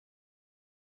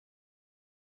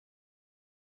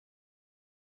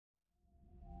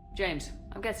James,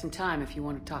 I've got some time if you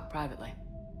want to talk privately.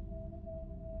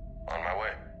 On my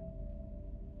way.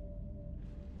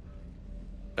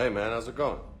 Hey man, how's it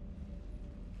going?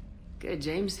 Good,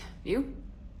 James. You?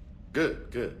 Good,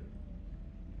 good.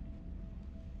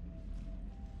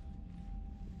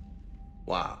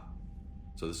 Wow.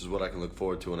 So this is what I can look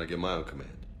forward to when I get my own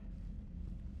command.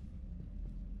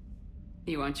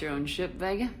 You want your own ship,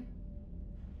 Vega?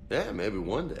 Yeah, maybe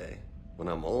one day. When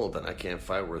I'm old and I can't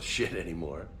fight worth shit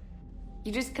anymore.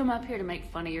 You just come up here to make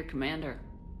fun of your commander.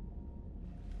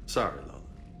 Sorry, Lola.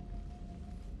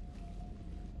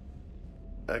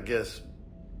 I guess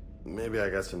maybe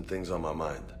I got some things on my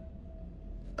mind.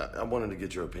 I wanted to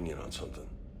get your opinion on something.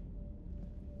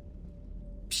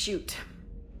 Shoot.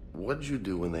 What did you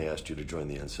do when they asked you to join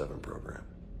the N7 program?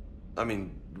 I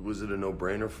mean, was it a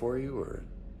no-brainer for you, or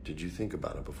did you think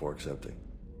about it before accepting?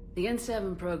 The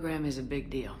N7 program is a big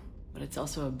deal, but it's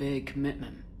also a big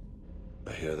commitment.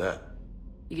 I hear that.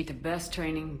 You get the best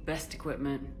training, best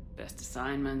equipment, best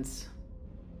assignments.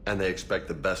 And they expect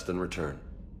the best in return.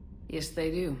 Yes,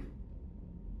 they do.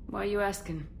 Why are you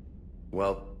asking?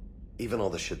 Well, even all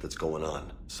the shit that's going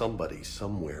on, somebody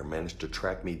somewhere managed to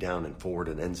track me down and forward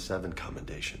an N7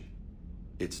 commendation.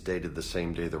 It's dated the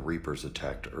same day the Reapers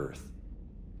attacked Earth.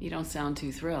 You don't sound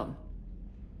too thrilled.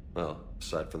 Well,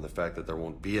 aside from the fact that there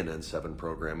won't be an N7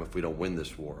 program if we don't win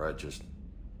this war,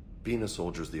 being a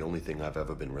soldier's the only thing I've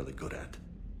ever been really good at.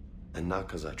 And not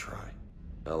because I try.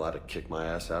 Hell, I'd have kicked my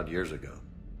ass out years ago.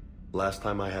 Last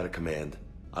time I had a command,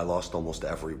 I lost almost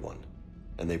everyone,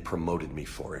 and they promoted me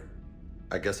for it.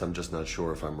 I guess I'm just not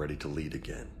sure if I'm ready to lead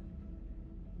again.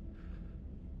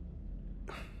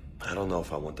 I don't know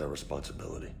if I want that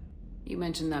responsibility. You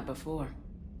mentioned that before.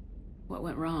 What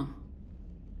went wrong?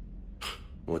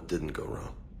 What didn't go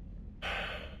wrong?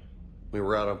 We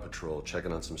were out on patrol,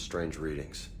 checking on some strange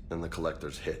readings, and the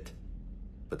collectors hit.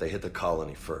 But they hit the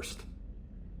colony first.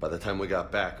 By the time we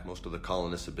got back, most of the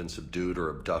colonists had been subdued or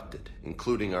abducted,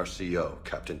 including our CO,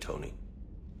 Captain Tony.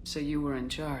 So you were in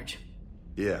charge?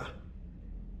 Yeah.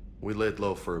 We laid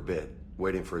low for a bit,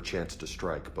 waiting for a chance to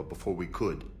strike, but before we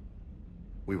could,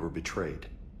 we were betrayed.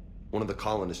 One of the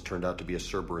colonists turned out to be a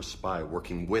Cerberus spy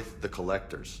working with the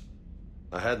collectors.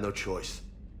 I had no choice.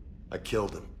 I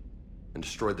killed him and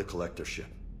destroyed the collector ship.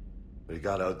 But it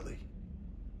got ugly.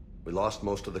 We lost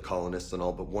most of the colonists and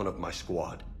all but one of my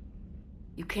squad.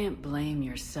 You can't blame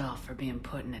yourself for being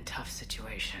put in a tough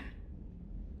situation.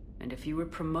 And if you were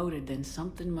promoted, then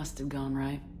something must have gone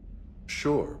right.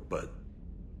 Sure, but...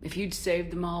 If you'd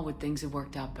saved them all, would things have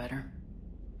worked out better?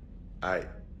 I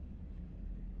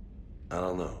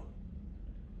don't know.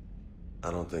 I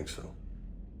don't think so.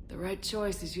 The right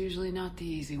choice is usually not the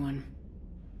easy one.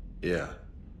 Yeah.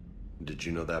 Did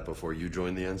you know that before you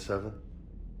joined the N7?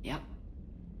 Yep.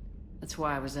 That's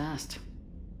why I was asked.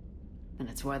 And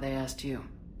it's why they asked you.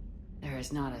 There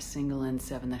is not a single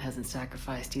N7 that hasn't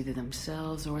sacrificed either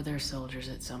themselves or their soldiers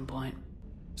at some point.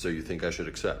 So you think I should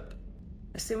accept?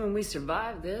 Assuming we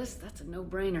survive this, that's a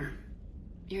no-brainer.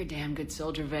 You're a damn good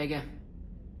soldier, Vega.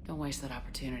 Don't waste that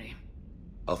opportunity.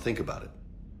 I'll think about it.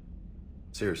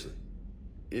 Seriously.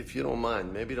 If you don't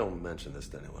mind, maybe don't mention this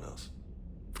to anyone else.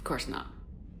 Of course not.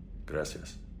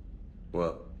 Gracias.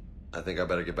 Well, I think I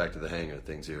better get back to the hangar.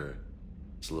 Things here,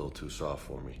 it's a little too soft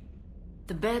for me.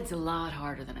 The bed's a lot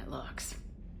harder than it looks.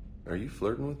 Are you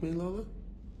flirting with me, Lola?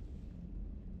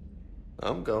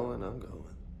 I'm going.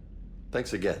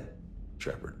 Thanks again,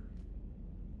 Shepard.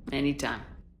 Anytime.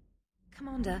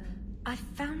 Commander, I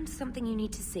found something you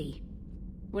need to see.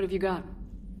 What have you got?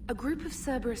 A group of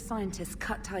Cerberus scientists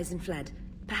cut ties and fled.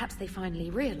 Perhaps they finally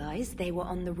realized they were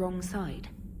on the wrong side.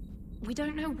 We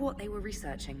don't know what they were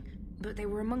researching, but they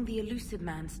were among the Elusive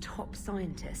Man's top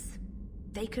scientists.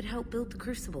 They could help build the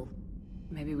Crucible.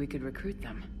 Maybe we could recruit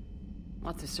them.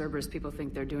 Lots of Cerberus people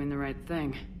think they're doing the right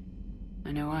thing.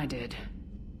 I know I did.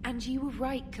 And you were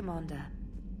right, Commander.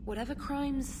 Whatever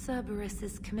crimes Cerberus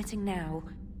is committing now...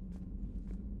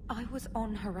 I was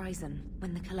on Horizon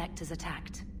when the Collectors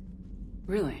attacked.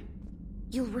 Really?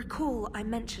 You'll recall I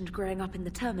mentioned growing up in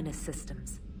the Terminus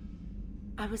systems.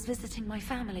 I was visiting my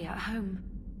family at home.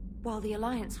 While the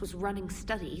Alliance was running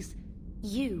studies,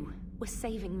 you were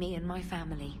saving me and my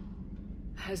family.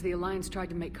 Has the Alliance tried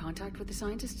to make contact with the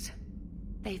scientists?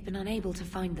 They've been unable to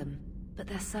find them, but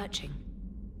they're searching.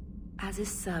 As is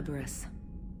Cerberus.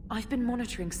 I've been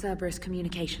monitoring Cerberus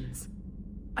communications.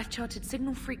 I've charted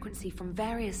signal frequency from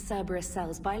various Cerberus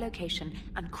cells by location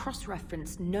and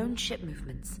cross-referenced known ship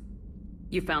movements.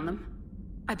 You found them?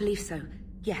 I believe so,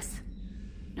 yes.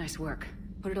 Nice work.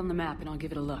 Put it on the map and I'll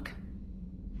give it a look.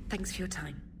 Thanks for your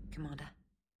time, Commander.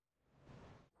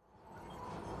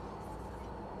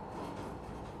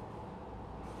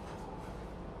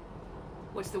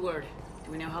 What's the word?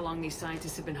 Do we know how long these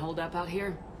scientists have been holed up out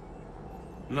here?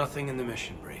 Nothing in the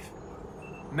mission brief.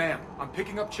 Ma'am, I'm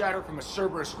picking up chatter from a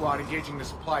Cerberus squad engaging the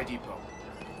supply depot.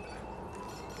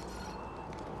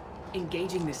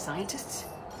 Engaging the scientists?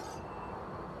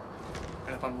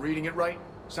 And if I'm reading it right,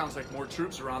 sounds like more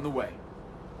troops are on the way.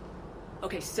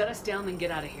 Okay, set us down, then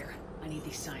get out of here. I need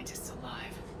these scientists alive.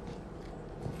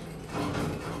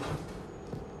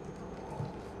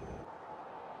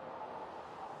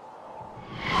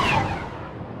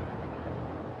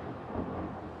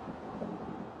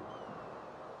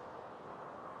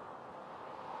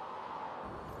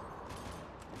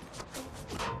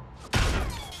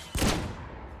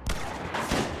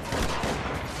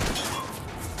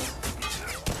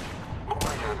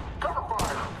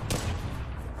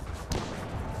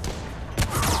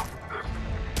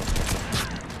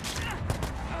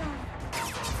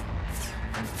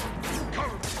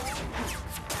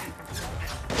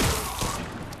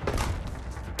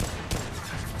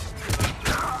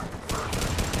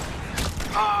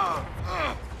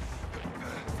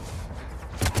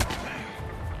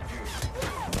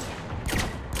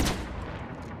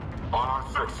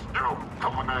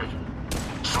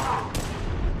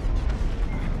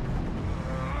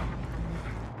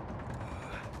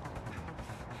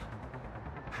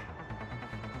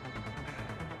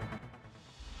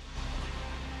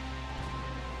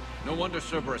 No wonder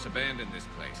Cerberus abandoned this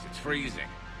place. It's freezing.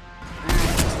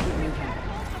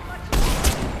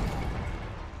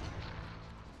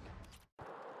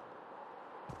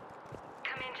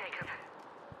 Come in, Jacob.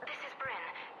 This is Bryn.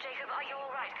 Jacob, are you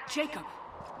all right? Jacob!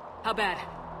 How bad?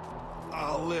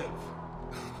 I'll live.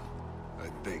 I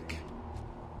think.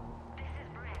 This is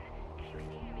Bryn. If you can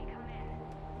hear me, come in.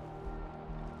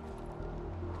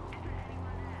 Is there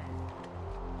anyone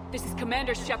there? This is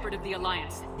Commander Shepard of the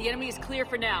Alliance. The enemy is clear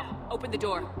for now. Open the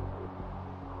door.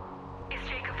 Is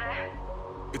Jacob there?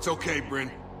 It's okay,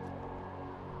 Bryn.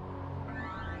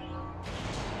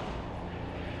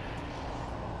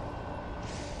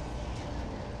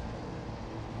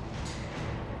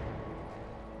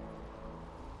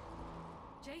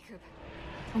 Jacob.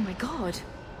 Oh my god.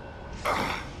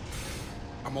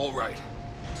 I'm all right.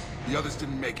 The others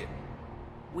didn't make it.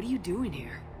 What are you doing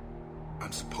here?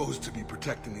 I'm supposed to be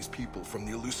protecting these people from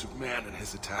the elusive man and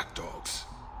his attack dogs.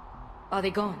 Are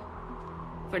they gone?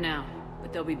 For now,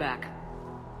 but they'll be back.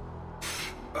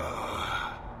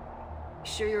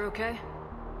 Sure you're okay?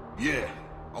 Yeah,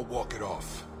 I'll walk it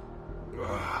off.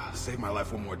 Save my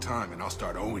life one more time and I'll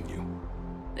start owing you.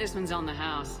 This one's on the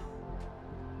house.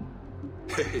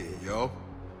 Hey, yo.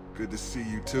 Good to see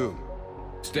you too.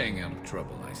 Staying out of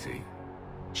trouble, I see.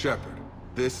 Shepard,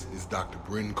 this is Dr.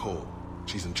 Bryn Cole.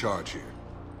 She's in charge here.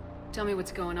 Tell me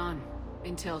what's going on.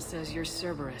 Intel says you're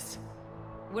Cerberus.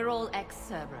 We're all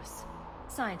ex-Cerberus.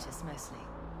 Scientists, mostly.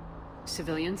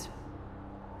 Civilians?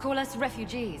 Call us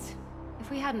refugees. If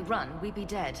we hadn't run, we'd be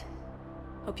dead.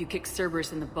 Hope you kicked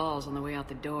Cerberus in the balls on the way out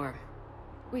the door.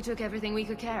 We took everything we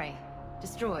could carry.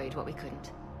 Destroyed what we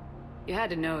couldn't. You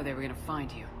had to know they were gonna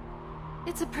find you.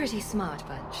 It's a pretty smart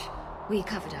bunch. We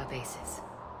covered our bases.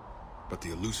 But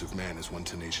the elusive man is one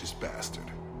tenacious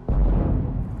bastard.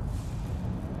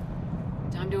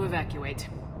 Time to evacuate.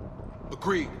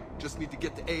 Agreed. Just need to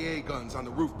get the AA guns on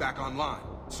the roof back online.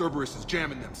 Cerberus is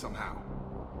jamming them somehow.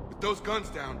 With those guns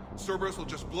down, Cerberus will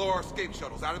just blow our escape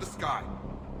shuttles out of the sky.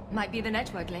 Might be the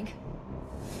network link.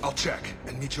 I'll check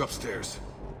and meet you upstairs.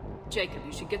 Jacob,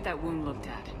 you should get that wound looked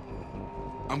at.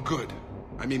 I'm good.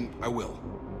 I mean, I will.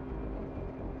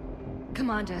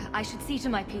 Commander, I should see to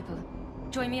my people.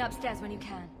 Join me upstairs when you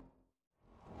can.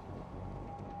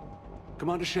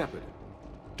 Commander Shepard,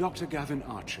 Dr. Gavin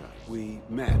Archer. We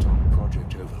met on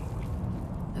Project Overlord.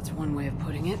 That's one way of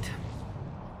putting it.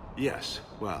 Yes,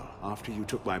 well, after you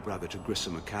took my brother to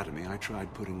Grissom Academy, I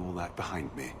tried putting all that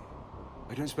behind me.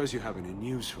 I don't suppose you have any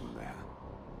news from there.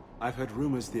 I've heard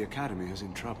rumors the Academy is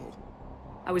in trouble.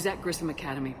 I was at Grissom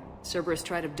Academy. Cerberus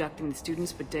tried abducting the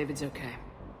students, but David's okay.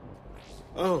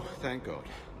 Oh, thank God.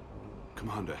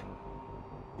 Commander,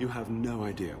 you have no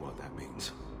idea what that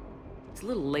means. It's a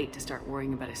little late to start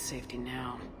worrying about his safety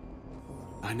now.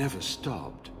 I never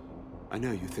stopped. I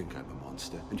know you think I'm a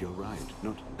monster, and you're right.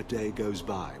 Not a day goes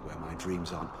by where my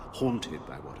dreams aren't haunted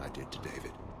by what I did to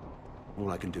David.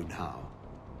 All I can do now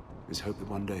is hope that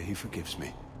one day he forgives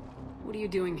me. What are you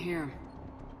doing here?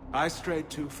 I strayed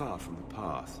too far from the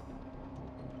path.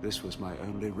 This was my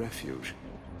only refuge.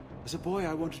 As a boy,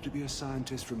 I wanted to be a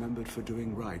scientist remembered for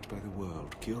doing right by the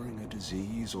world, curing a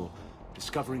disease or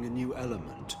discovering a new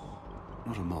element.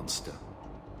 Not a monster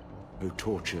who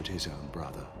tortured his own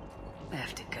brother. I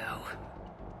have to go.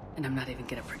 And I'm not even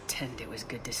gonna pretend it was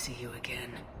good to see you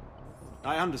again.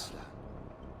 I understand.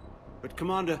 But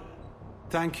Commander,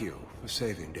 thank you for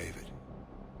saving David.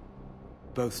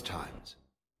 Both times.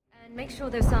 And make sure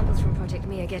those samples from Project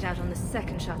Mia get out on the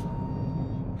second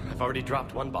shuttle. I've already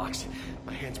dropped one box.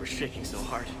 My hands were shaking so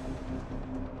hard.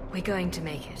 We're going to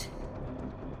make it.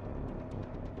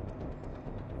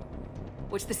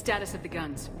 What's the status of the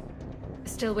guns?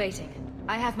 Still waiting.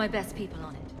 I have my best people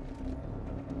on it.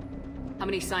 How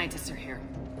many scientists are here?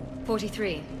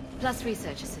 43, plus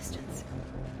research assistants.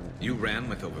 You ran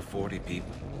with over 40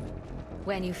 people?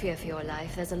 When you fear for your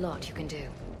life, there's a lot you can do.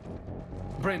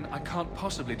 Bryn, I can't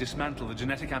possibly dismantle the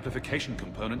genetic amplification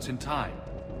components in time.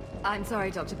 I'm sorry,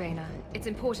 Dr. Boehner. It's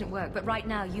important work, but right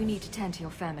now you need to tend to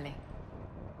your family.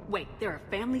 Wait, there are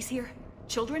families here?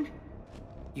 Children?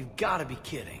 You've gotta be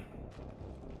kidding.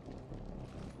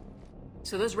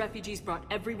 So those refugees brought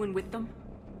everyone with them?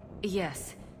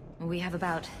 Yes. We have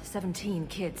about 17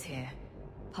 kids here.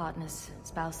 Partners,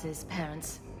 spouses,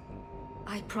 parents.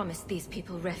 I promised these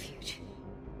people refuge.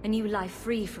 A new life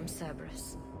free from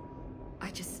Cerberus. I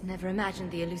just never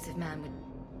imagined the elusive man would...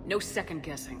 No second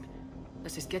guessing.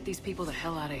 Let's just get these people the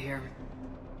hell out of here.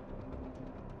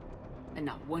 And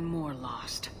not one more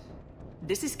lost.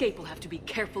 This escape will have to be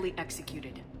carefully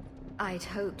executed. I'd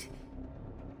hoped.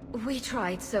 We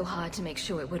tried so hard to make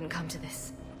sure it wouldn't come to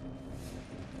this.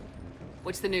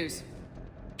 What's the news?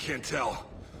 Can't tell.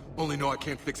 Only know I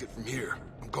can't fix it from here.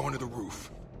 I'm going to the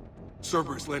roof.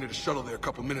 Cerberus landed a shuttle there a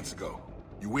couple minutes ago.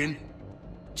 You in?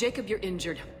 Jacob, you're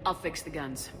injured. I'll fix the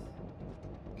guns.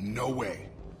 No way.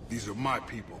 These are my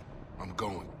people. I'm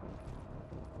going.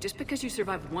 Just because you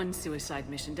survived one suicide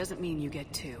mission doesn't mean you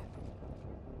get two.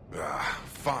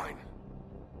 Fine.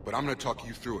 But I'm gonna talk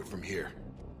you through it from here.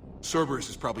 Cerberus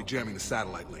is probably jamming the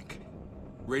satellite link.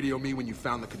 Radio me when you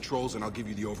found the controls and I'll give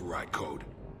you the override code.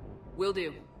 Will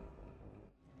do.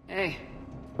 Hey,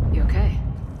 you okay?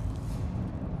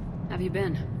 Have you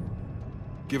been?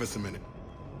 Give us a minute.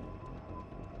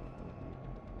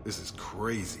 This is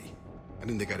crazy. I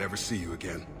didn't think I'd ever see you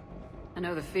again. I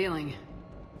know the feeling.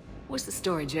 What's the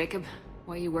story, Jacob?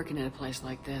 Why are you working at a place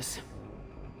like this?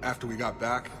 After we got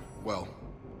back, well,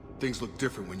 things look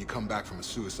different when you come back from a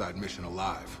suicide mission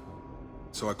alive.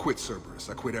 So I quit Cerberus,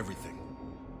 I quit everything.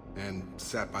 And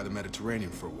sat by the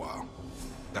Mediterranean for a while.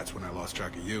 That's when I lost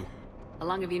track of you. How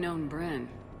long have you known Bryn?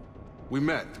 We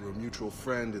met through a mutual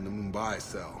friend in the Mumbai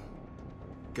cell.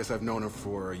 Guess I've known her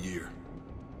for a year.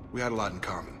 We had a lot in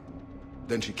common.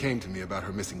 Then she came to me about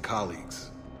her missing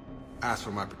colleagues. Asked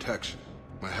for my protection,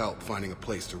 my help finding a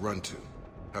place to run to.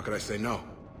 How could I say no?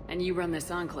 And you run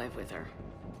this enclave with her.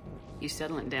 You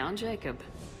settling down, Jacob?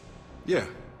 Yeah,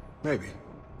 maybe.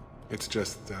 It's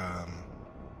just,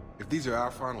 if these are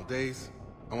our final days,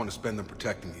 I want to spend them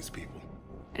protecting these people.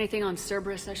 Anything on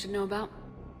Cerberus I should know about?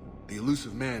 The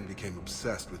elusive man became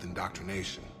obsessed with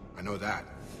indoctrination. I know that.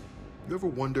 You ever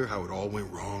wonder how it all went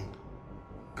wrong?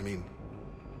 I mean,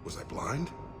 was I blind?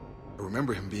 I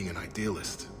remember him being an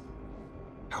idealist.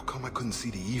 How come I couldn't see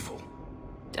the evil?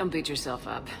 Don't beat yourself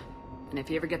up. And if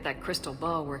you ever get that crystal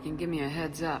ball working, give me a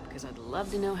heads up, because I'd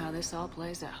love to know how this all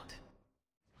plays out.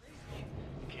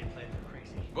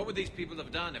 What would these people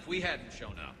have done if we hadn't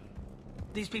shown up?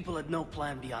 These people had no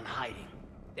plan beyond hiding.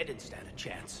 They didn't stand a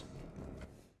chance.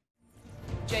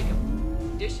 Jacob,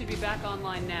 dish should be back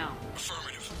online now.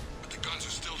 Affirmative, but the guns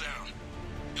are still down.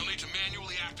 You'll need to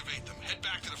manually activate them. Head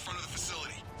back to the front of the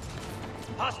facility.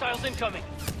 Hostiles incoming!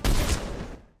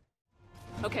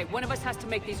 Okay, one of us has to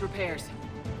make these repairs.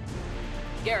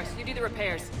 Garrus, you do the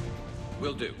repairs.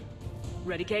 Will do.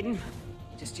 Ready, Caden?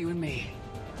 Just you and me.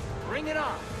 Bring it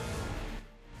on!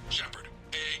 Shepard,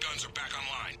 AA guns are back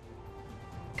online.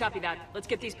 Copy that. Let's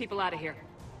get these people out of here.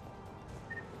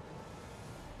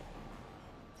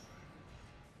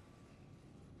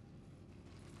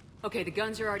 Okay, the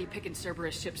guns are already picking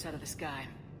Cerberus ships out of the sky.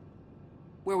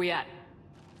 Where we at?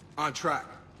 On track.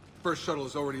 First shuttle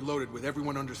is already loaded with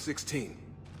everyone under 16.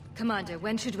 Commander,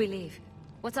 when should we leave?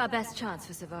 What's our best chance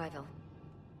for survival?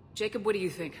 Jacob, what do you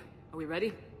think? Are we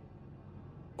ready?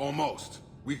 Almost.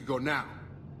 We could go now.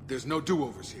 There's no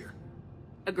do-overs here.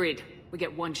 Agreed. We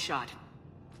get one shot.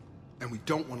 And we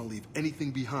don't want to leave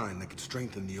anything behind that could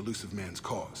strengthen the elusive man's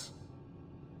cause.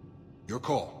 Your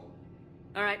call.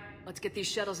 All right, let's get these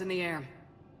shuttles in the air.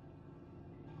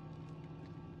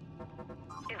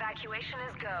 Evacuation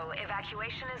is go.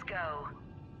 Evacuation is go.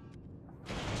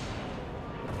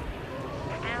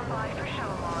 Stand by for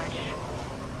shuttle launch.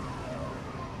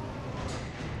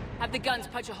 Have the guns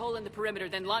punch a hole in the perimeter,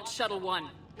 then launch Shuttle 1.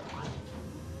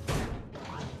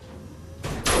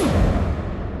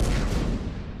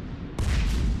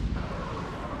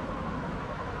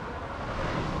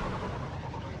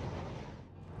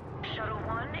 Shuttle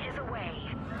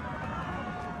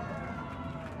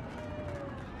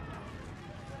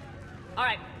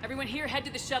Everyone here, head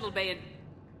to the shuttle bay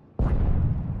and...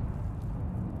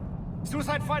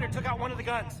 Suicide fighter took out one of the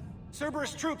guns.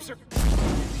 Cerberus troops are...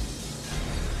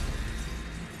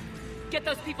 Get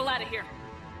those people out of here.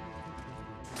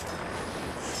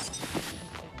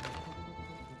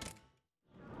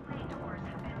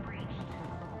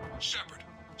 Shepard,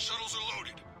 shuttles are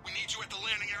loaded. We need you at the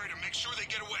landing area to make sure they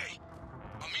get away.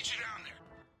 I'll meet you down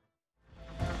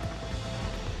there.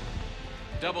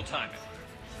 Double time it.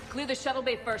 Clear the shuttle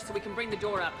bay first so we can bring the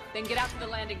door up. Then get out to the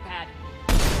landing pad.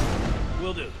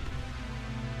 Will do.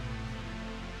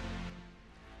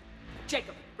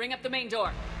 Jacob, bring up the main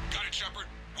door. Got it, Shepard.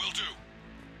 Will do.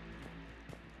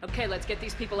 Okay, let's get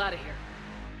these people out of here.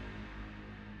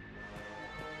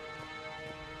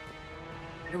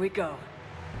 Here we go.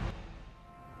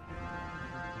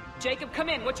 Jacob, come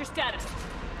in. What's your status?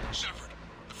 Shepard,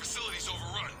 the facility's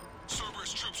overrun.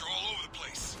 Cerberus troops are all over the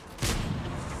place.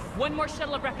 One more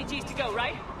shuttle of refugees to go,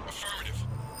 right? Affirmative.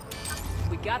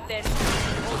 We got this.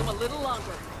 Hold them a little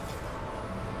longer.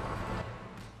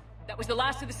 That was the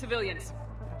last of the civilians.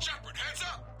 Shepard, heads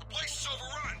up! The place is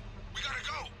overrun. We gotta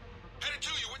go. Headed to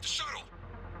you with the shuttle.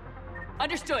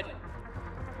 Understood.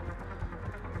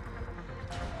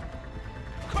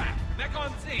 Crack! Back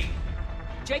on scene!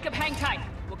 Jacob, hang tight.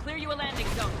 We'll clear you a landing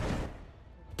zone.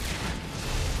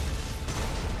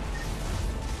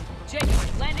 Jacob,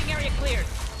 landing area cleared.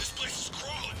 This place is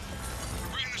crawling.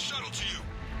 We're bringing the shuttle to you.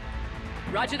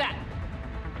 Roger that.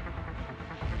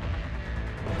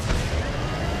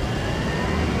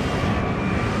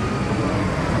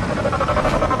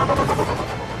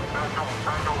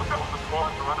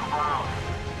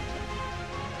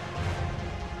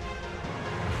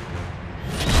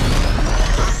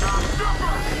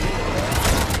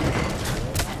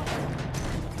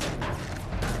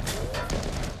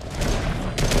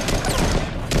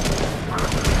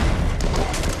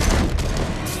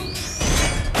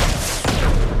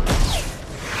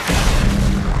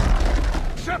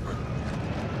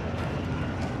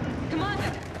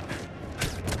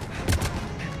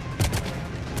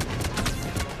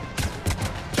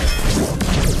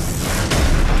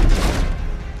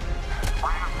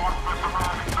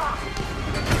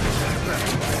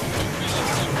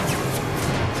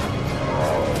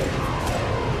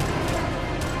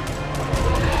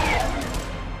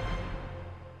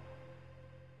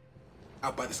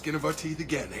 Out by the skin of our teeth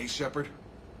again, hey, Shepard?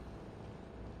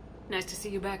 Nice to see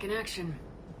you back in action.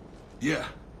 Yeah,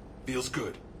 feels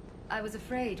good. I was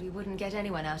afraid we wouldn't get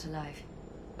anyone out alive.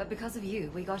 But because of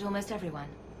you, we got almost everyone.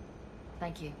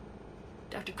 Thank you.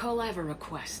 Dr. Cole, I have a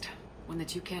request. One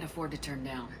that you can't afford to turn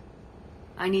down.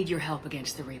 I need your help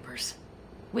against the Reapers.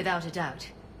 Without a doubt.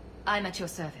 I'm at your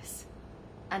service.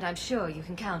 And I'm sure you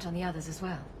can count on the others as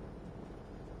well.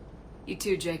 You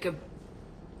too, Jacob.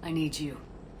 I need you.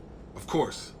 Of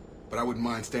course, but I wouldn't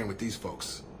mind staying with these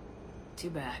folks. Too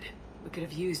bad. We could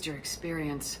have used your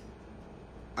experience.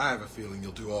 I have a feeling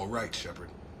you'll do all right, Shepard.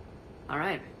 All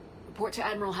right. Report to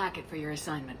Admiral Hackett for your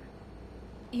assignment.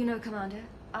 You know, Commander,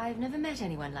 I've never met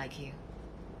anyone like you.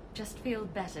 Just feel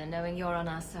better knowing you're on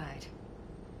our side.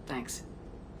 Thanks.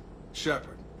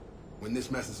 Shepard, when this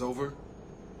mess is over,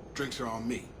 drinks are on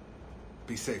me.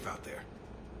 Be safe out there.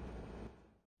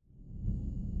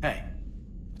 Hey,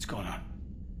 what's going on?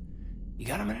 You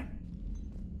got a minute?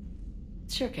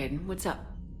 Sure, Caden. What's up?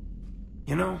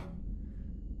 You know,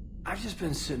 I've just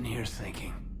been sitting here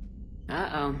thinking.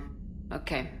 Uh-oh.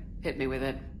 Okay, hit me with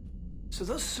it. So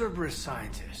those Cerberus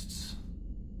scientists,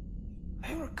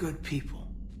 they were good people.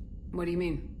 What do you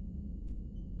mean?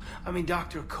 I mean,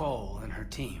 Dr. Cole and her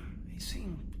team, they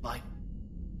seemed like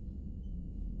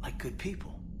good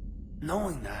people.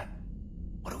 Knowing that,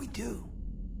 what do we do?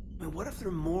 I mean, what if there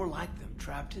are more like them,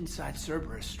 trapped inside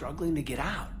Cerberus, struggling to get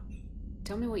out?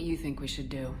 Tell me what you think we should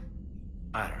do.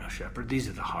 I don't know, Shepard. These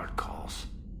are the hard calls.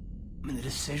 I mean, the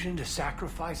decision to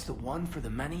sacrifice the one for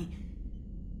the many.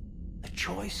 The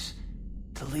choice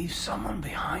to leave someone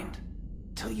behind.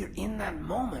 Till you're in that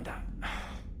moment.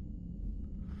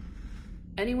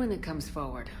 Anyone that comes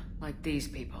forward, like these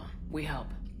people, we help,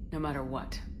 no matter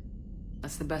what.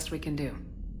 That's the best we can do.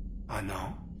 I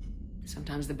know.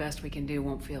 Sometimes the best we can do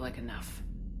won't feel like enough,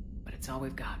 but it's all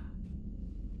we've got.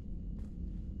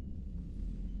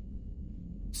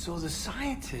 So the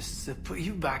scientists that put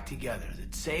you back together,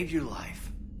 that saved your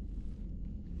life,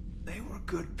 they were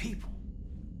good people.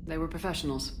 They were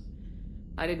professionals.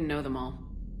 I didn't know them all.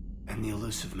 And the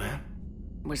elusive man?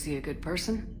 Was he a good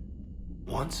person?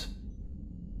 Once?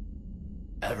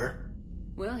 Ever?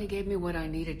 Well, he gave me what I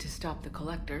needed to stop the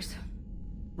collectors.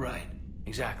 Right,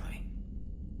 exactly.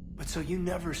 But so you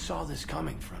never saw this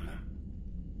coming from him?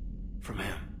 From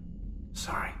him?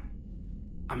 Sorry.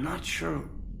 I'm not sure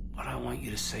what I want you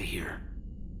to say here.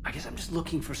 I guess I'm just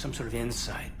looking for some sort of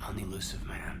insight on the elusive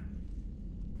man.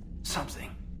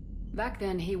 Something. Back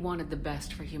then, he wanted the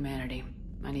best for humanity,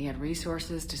 and he had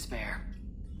resources to spare.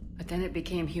 But then it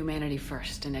became humanity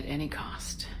first, and at any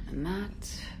cost. And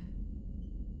that's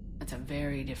a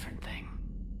very different thing.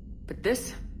 But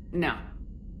this? No.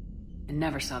 I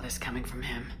never saw this coming from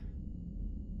him.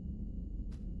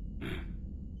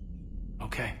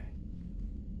 Okay.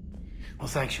 Well,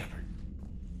 thanks, Shepard.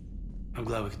 I'm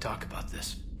glad we could talk about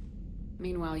this.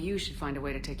 Meanwhile, you should find a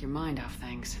way to take your mind off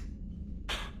things.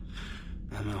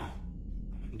 I know.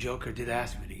 Joker did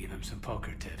ask me to give him some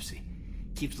poker tips. He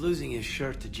keeps losing his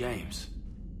shirt to James.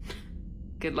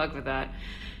 Good luck with that.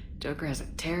 Joker has a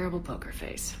terrible poker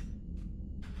face.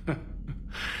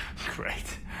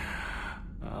 Great.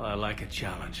 Well, I like a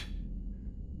challenge.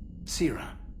 See you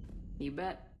around. You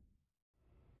bet.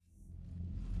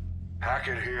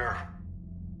 Hackett here.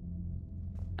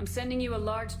 I'm sending you a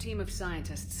large team of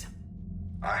scientists.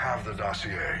 I have the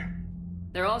dossier.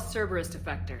 They're all Cerberus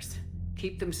defectors.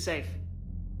 Keep them safe.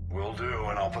 Will do,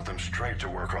 and I'll put them straight to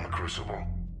work on the Crucible.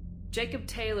 Jacob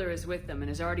Taylor is with them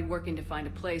and is already working to find a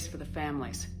place for the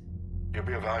families. He'll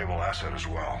be a valuable asset as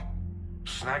well.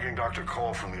 Snagging Dr.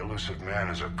 Cole from the elusive man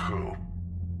is a coup.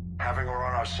 Having her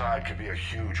on our side could be a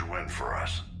huge win for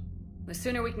us. The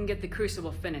sooner we can get the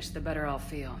Crucible finished, the better I'll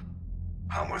feel.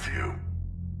 I'm with you.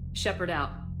 Shepard out.